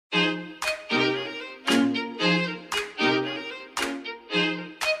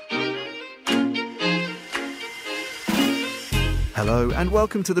Hello and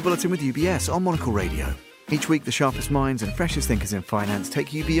welcome to the Bulletin with UBS on Monocle Radio. Each week the sharpest minds and freshest thinkers in finance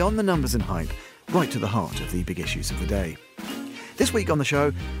take you beyond the numbers and hype, right to the heart of the big issues of the day. This week on the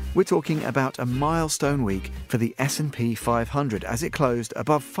show, we're talking about a milestone week for the S&P 500 as it closed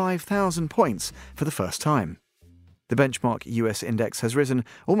above 5,000 points for the first time. The benchmark US index has risen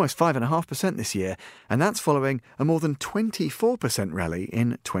almost 5.5% this year, and that's following a more than 24% rally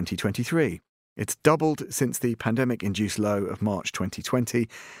in 2023. It's doubled since the pandemic-induced low of March 2020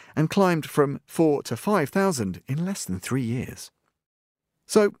 and climbed from 4,000 to 5,000 in less than 3 years.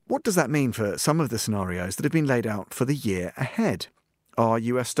 So what does that mean for some of the scenarios that have been laid out for the year ahead? Are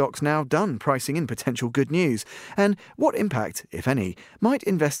US stocks now done pricing in potential good news? And what impact, if any, might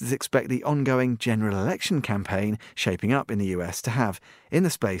investors expect the ongoing general election campaign shaping up in the US to have in the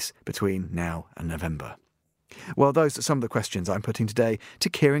space between now and November? Well, those are some of the questions I'm putting today to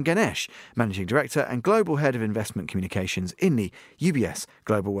Kieran Ganesh, Managing Director and Global Head of Investment Communications in the UBS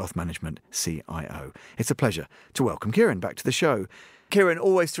Global Wealth Management CIO. It's a pleasure to welcome Kieran back to the show. Kieran,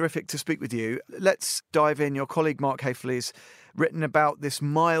 always terrific to speak with you. Let's dive in. Your colleague Mark Haefley's written about this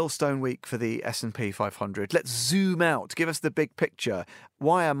milestone week for the S&P 500. Let's zoom out. Give us the big picture.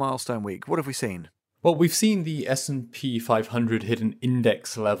 Why a milestone week? What have we seen? Well, we've seen the S&P 500 hit an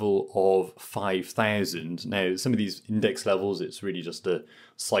index level of 5,000. Now, some of these index levels, it's really just a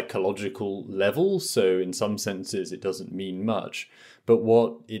psychological level. So in some senses, it doesn't mean much. But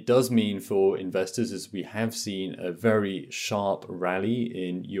what it does mean for investors is we have seen a very sharp rally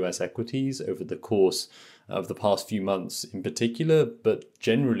in US equities over the course of the past few months in particular, but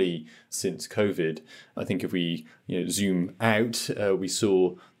generally since COVID. I think if we zoom out, we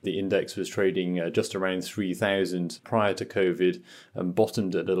saw the index was trading just around 3,000 prior to COVID and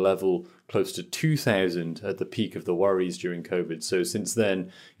bottomed at a level close to 2,000 at the peak of the worries during COVID. So since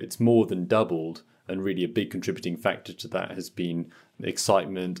then, it's more than doubled. And really a big contributing factor to that has been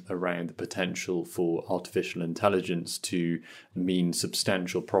excitement around the potential for artificial intelligence to mean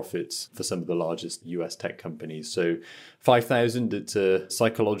substantial profits for some of the largest US tech companies. So 5,000, it's a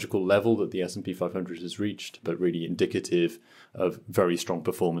psychological level that the S&P 500 has reached, but really indicative of very strong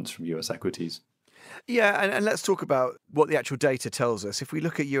performance from US equities. Yeah, and let's talk about what the actual data tells us. If we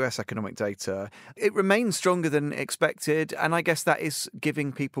look at US economic data, it remains stronger than expected, and I guess that is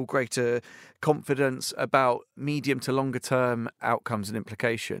giving people greater confidence about medium to longer term outcomes and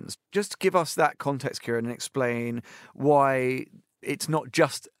implications. Just give us that context, Kieran, and explain why it's not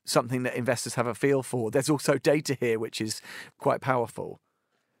just something that investors have a feel for. There's also data here, which is quite powerful.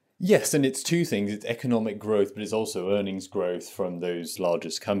 Yes, and it's two things. It's economic growth, but it's also earnings growth from those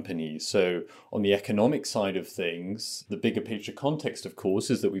largest companies. So on the economic side of things, the bigger picture context, of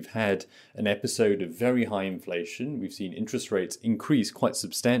course, is that we've had an episode of very high inflation. We've seen interest rates increase quite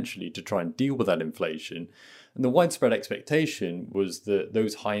substantially to try and deal with that inflation. And the widespread expectation was that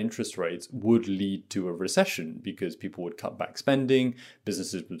those high interest rates would lead to a recession because people would cut back spending,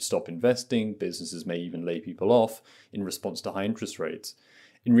 businesses would stop investing, businesses may even lay people off in response to high interest rates.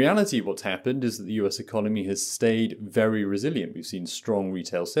 In reality, what's happened is that the US economy has stayed very resilient. We've seen strong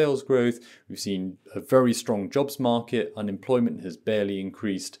retail sales growth. We've seen a very strong jobs market. Unemployment has barely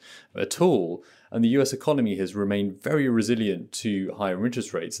increased at all. And the US economy has remained very resilient to higher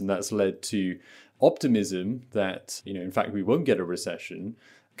interest rates. And that's led to optimism that, in fact, we won't get a recession.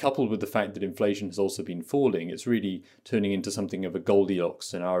 Coupled with the fact that inflation has also been falling, it's really turning into something of a Goldilocks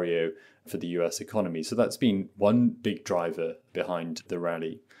scenario for the US economy. So that's been one big driver behind the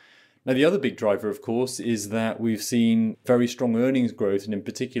rally. Now, the other big driver, of course, is that we've seen very strong earnings growth, and in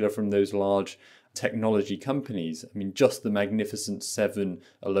particular from those large technology companies. I mean, just the Magnificent Seven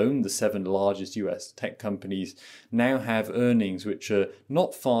alone, the 7 largest US tech companies, now have earnings which are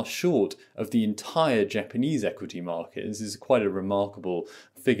not far short of the entire Japanese equity market. This is quite a remarkable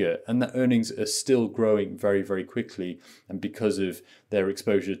figure, and that earnings are still growing very, very quickly. And because of their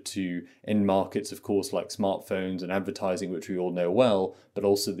exposure to end markets, of course, like smartphones and advertising, which we all know well, but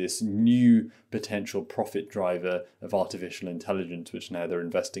also this new potential profit driver of artificial intelligence, which now they're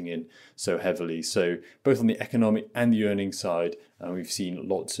investing in so heavily. So both on the economic and the earnings side, we've seen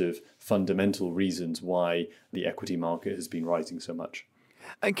lots of fundamental reasons why the equity market has been rising so much.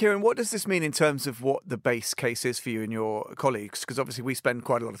 And Kieran, what does this mean in terms of what the base case is for you and your colleagues? Because obviously we spend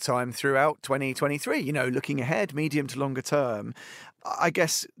quite a lot of time throughout 2023, looking ahead, medium to longer term. I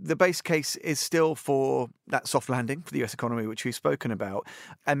guess the base case is still for that soft landing for the US economy, which we've spoken about,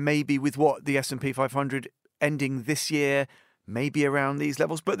 and maybe with what the S&P 500 ending this year, maybe around these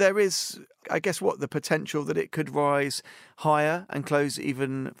levels. But there is, I guess, the potential that it could rise higher and close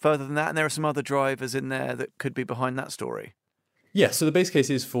even further than that. And there are some other drivers in there that could be behind that story. Yeah, so the base case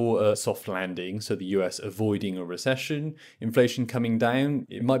is for a soft landing, so the US avoiding a recession, inflation coming down.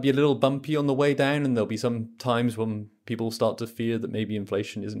 It might be a little bumpy on the way down, and there'll be some times when people start to fear that maybe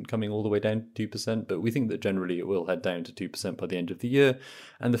inflation isn't coming all the way down to 2%, but we think that generally it will head down to 2% by the end of the year,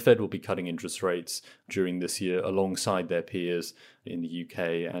 and the Fed will be cutting interest rates during this year alongside their peers in the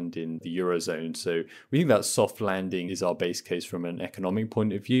UK and in the Eurozone. So we think that soft landing is our base case from an economic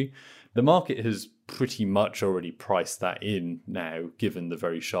point of view. The market has pretty much already priced that in now, given the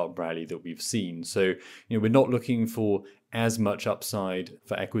very sharp rally that we've seen. So, we're not looking for as much upside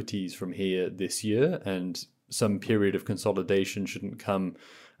for equities from here this year, and some period of consolidation shouldn't come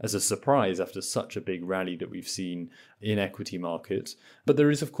as a surprise after such a big rally that we've seen in equity markets. But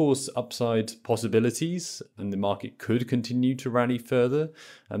there is, of course, upside possibilities, and the market could continue to rally further.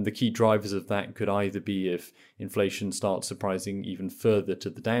 And the key drivers of that could either be if inflation starts surprising even further to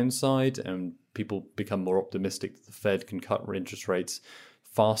the downside and people become more optimistic that the Fed can cut interest rates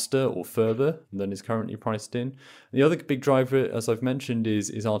faster or further than is currently priced in. The other big driver, as I've mentioned,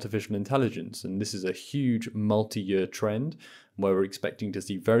 is artificial intelligence. And this is a huge multi-year trend where we're expecting to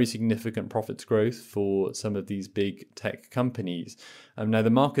see very significant profits growth for some of these big tech companies. Now, the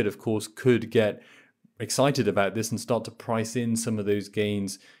market, of course, could get excited about this and start to price in some of those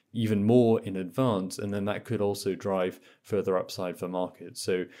gains even more in advance, and then that could also drive further upside for markets.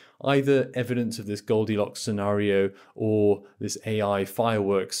 So either evidence of this Goldilocks scenario or this AI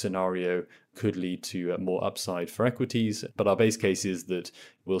fireworks scenario could lead to more upside for equities. But our base case is that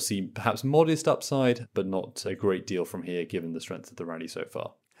we'll see perhaps modest upside, but not a great deal from here given the strength of the rally so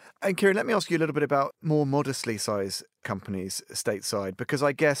far. And Kieran, let me ask you a little bit about more modestly sized companies stateside, because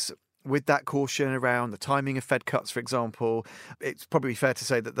I guess with that caution around the timing of Fed cuts, for example, it's probably fair to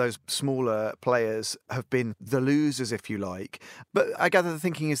say that those smaller players have been the losers, if you like. But I gather the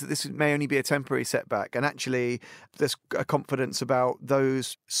thinking is that this may only be a temporary setback, and actually there's a confidence about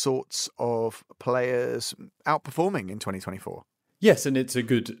those sorts of players outperforming in 2024. Yes, and it's a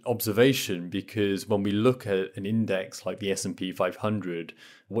good observation because when we look at an index like the S&P 500,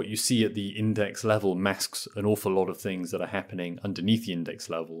 what you see at the index level masks an awful lot of things that are happening underneath the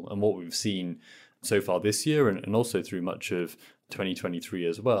index level. And what we've seen so far this year and also through much of 2023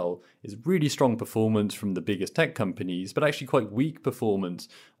 as well is really strong performance from the biggest tech companies, but actually quite weak performance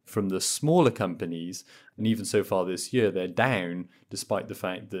from the smaller companies. And even so far this year, they're down despite the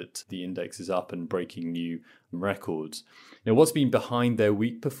fact that the index is up and breaking new records. Now, what's been behind their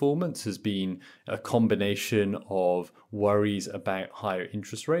weak performance has been a combination of worries about higher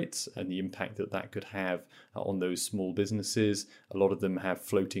interest rates and the impact that that could have on those small businesses. A lot of them have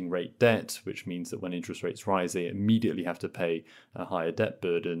floating rate debt, which means that when interest rates rise, they immediately have to pay higher debt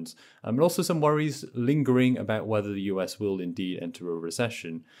burdens. And also some worries lingering about whether the US will indeed enter a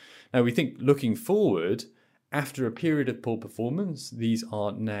recession. Now, we think looking forward, after a period of poor performance, these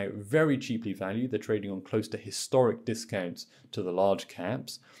are now very cheaply valued. They're trading on close to historic discounts to the large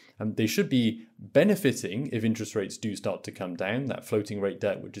caps. And they should be benefiting if interest rates do start to come down. That floating rate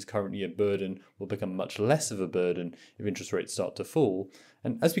debt, which is currently a burden, will become much less of a burden if interest rates start to fall.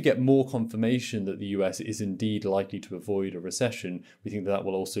 And as we get more confirmation that the US is indeed likely to avoid a recession, we think that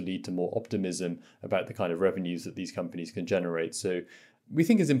will also lead to more optimism about the kind of revenues that these companies can generate. So we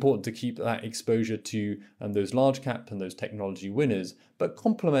think it's important to keep that exposure to those large cap and those technology winners, but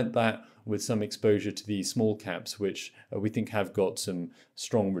complement that with some exposure to these small caps, which we think have got some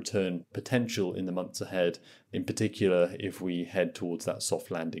strong return potential in the months ahead, in particular if we head towards that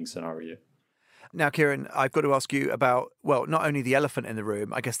soft landing scenario. Now, Kieran, I've got to ask you about, well, not only the elephant in the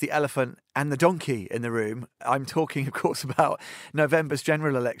room, I guess the elephant and the donkey in the room. I'm talking, of course, about November's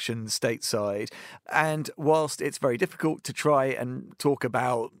general election stateside. And whilst it's very difficult to try and talk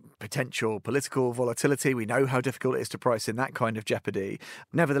about potential political volatility, we know how difficult it is to price in that kind of jeopardy.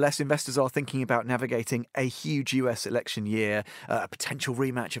 Nevertheless, investors are thinking about navigating a huge US election year, a potential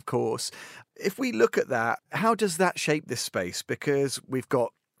rematch, of course. If we look at that, how does that shape this space? Because we've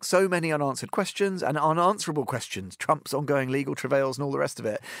got so many unanswered questions and unanswerable questions, Trump's ongoing legal travails and all the rest of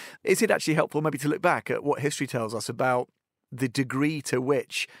it. Is it actually helpful maybe to look back at what history tells us about the degree to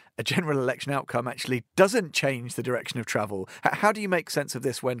which a general election outcome actually doesn't change the direction of travel? How do you make sense of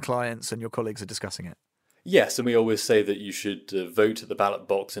this when clients and your colleagues are discussing it? Yes, and we always say that you should vote at the ballot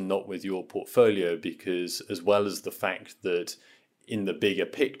box and not with your portfolio, because as well as the fact that in the bigger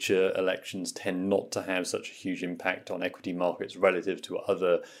picture, elections tend not to have such a huge impact on equity markets relative to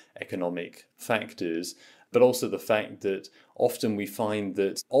other economic factors, but also the fact that often we find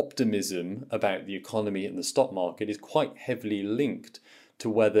that optimism about the economy and the stock market is quite heavily linked to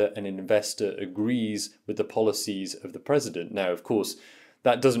whether an investor agrees with the policies of the president. Now, of course,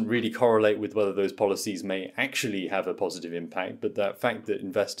 that doesn't really correlate with whether those policies may actually have a positive impact, but that fact that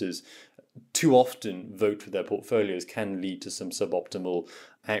investors too often vote with their portfolios can lead to some suboptimal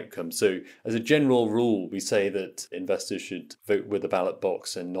outcomes. So as a general rule, we say that investors should vote with a ballot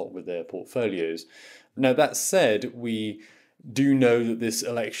box and not with their portfolios. Now, that said, we do know that this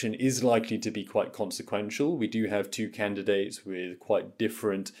election is likely to be quite consequential. We do have two candidates with quite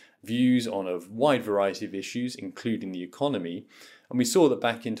different views on a wide variety of issues, including the economy. And we saw that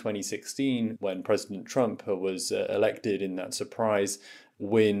back in 2016, when President Trump was elected in that surprise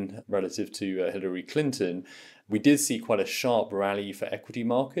win relative to Hillary Clinton, we did see quite a sharp rally for equity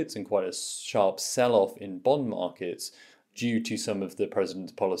markets and quite a sharp sell-off in bond markets due to some of the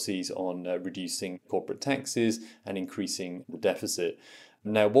president's policies on reducing corporate taxes and increasing the deficit.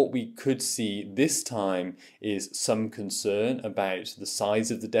 Now, what we could see this time is some concern about the size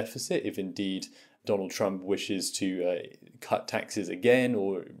of the deficit, if indeed Donald Trump wishes to cut taxes again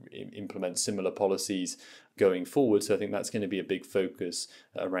or implement similar policies going forward. So I think that's going to be a big focus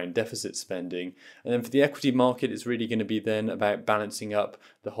around deficit spending. And then for the equity market, it's really going to be then about balancing up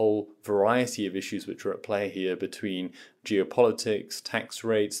the whole variety of issues which are at play here between geopolitics, tax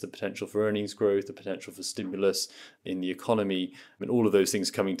rates, the potential for earnings growth, the potential for stimulus in the economy. I mean, all of those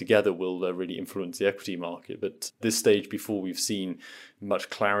things coming together will really influence the equity market. But this stage, before we've seen much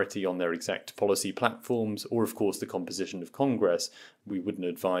clarity on their exact policy platforms or, of course, the composition of Congress, we wouldn't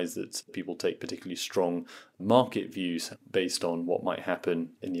advise that people take particularly strong market views based on what might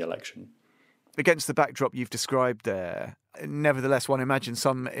happen in the election. Against the backdrop you've described there, nevertheless, one imagines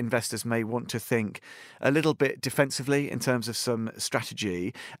some investors may want to think a little bit defensively in terms of some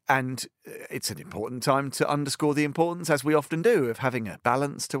strategy. And it's an important time to underscore the importance, as we often do, of having a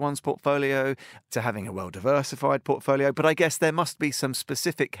balance to one's portfolio, to having a well-diversified portfolio. But I guess there must be some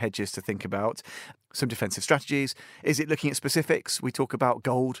specific hedges to think about, some defensive strategies. Is it looking at specifics? We talk about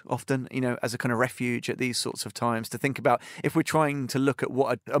gold often, as a kind of refuge at these sorts of times, to think about if we're trying to look at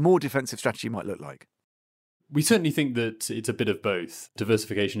what a more defensive strategy might look like. We certainly think that it's a bit of both.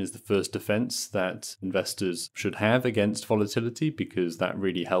 Diversification is the first defense that investors should have against volatility, because that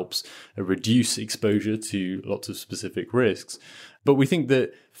really helps reduce exposure to lots of specific risks. But we think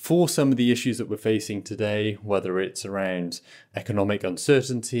that for some of the issues that we're facing today, whether it's around economic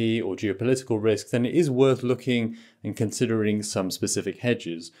uncertainty or geopolitical risks, then it is worth looking and considering some specific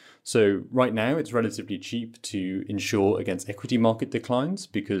hedges. So right now, it's relatively cheap to insure against equity market declines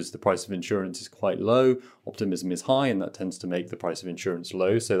because the price of insurance is quite low, optimism is high, and that tends to make the price of insurance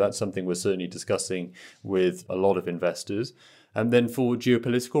low. So that's something we're certainly discussing with a lot of investors. And then for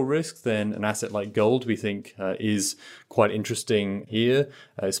geopolitical risks, then an asset like gold, we think, is quite interesting here,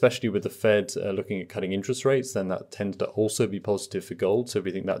 especially with the Fed looking at cutting interest rates. Then that tends to also be positive for gold. So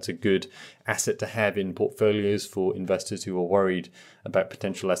we think that's a good asset to have in portfolios for investors who are worried about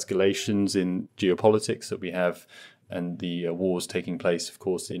potential escalations in geopolitics that we have, and the wars taking place, of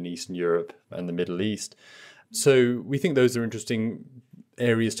course, in Eastern Europe and the Middle East. So we think those are interesting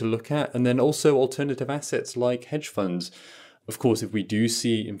areas to look at. And then also alternative assets like hedge funds. Of course, if we do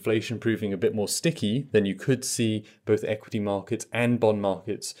see inflation proving a bit more sticky, then you could see both equity markets and bond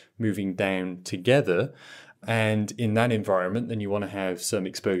markets moving down together. And in that environment, then you want to have some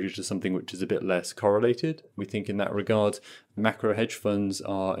exposure to something which is a bit less correlated. We think in that regard, macro hedge funds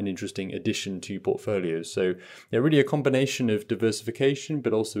are an interesting addition to portfolios. So they're really a combination of diversification,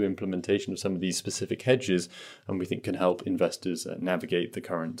 but also implementation of some of these specific hedges, and we think can help investors navigate the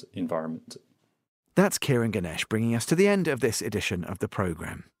current environment. That's Kieran Ganesh bringing us to the end of this edition of the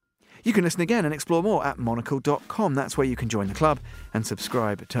programme. You can listen again and explore more at monocle.com. That's where you can join the club and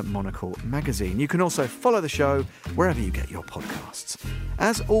subscribe to Monocle magazine. You can also follow the show wherever you get your podcasts.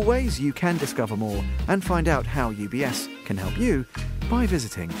 As always, you can discover more and find out how UBS can help you by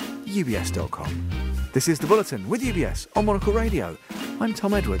visiting ubs.com. This is The Bulletin with UBS on Monocle Radio. I'm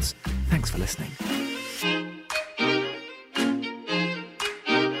Tom Edwards. Thanks for listening.